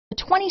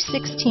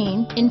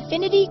2016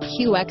 Infiniti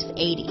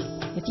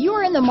QX80. If you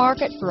are in the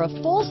market for a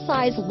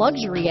full-size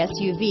luxury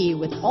SUV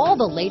with all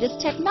the latest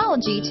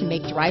technology to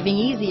make driving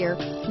easier,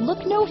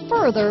 look no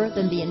further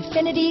than the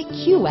Infiniti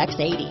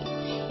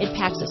QX80. It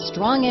packs a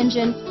strong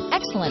engine,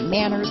 excellent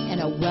manners,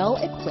 and a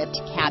well-equipped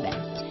cabin.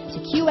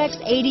 The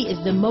QX80 is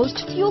the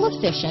most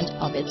fuel-efficient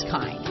of its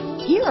kind.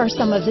 Here are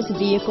some of this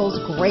vehicle's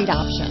great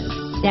options: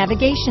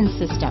 navigation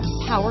system,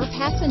 power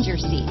passenger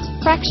seat,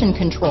 traction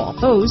control,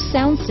 Bose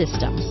sound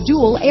system,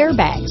 dual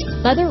airbags,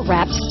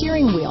 leather-wrapped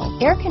steering wheel,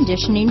 air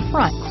conditioning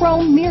front,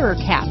 chrome mirror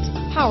caps,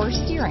 power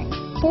steering,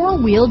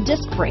 four-wheel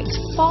disc brakes,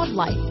 fog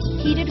lights,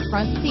 heated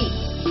front seats,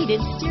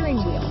 heated steering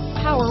wheel,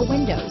 power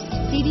windows,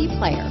 CD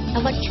player,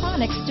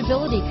 electronic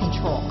stability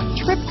control,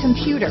 trip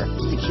computer,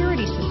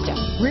 security system,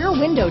 rear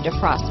window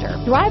defroster.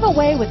 Drive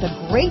away with a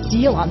great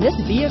deal on this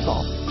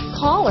vehicle.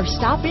 Call or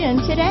stop in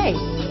today.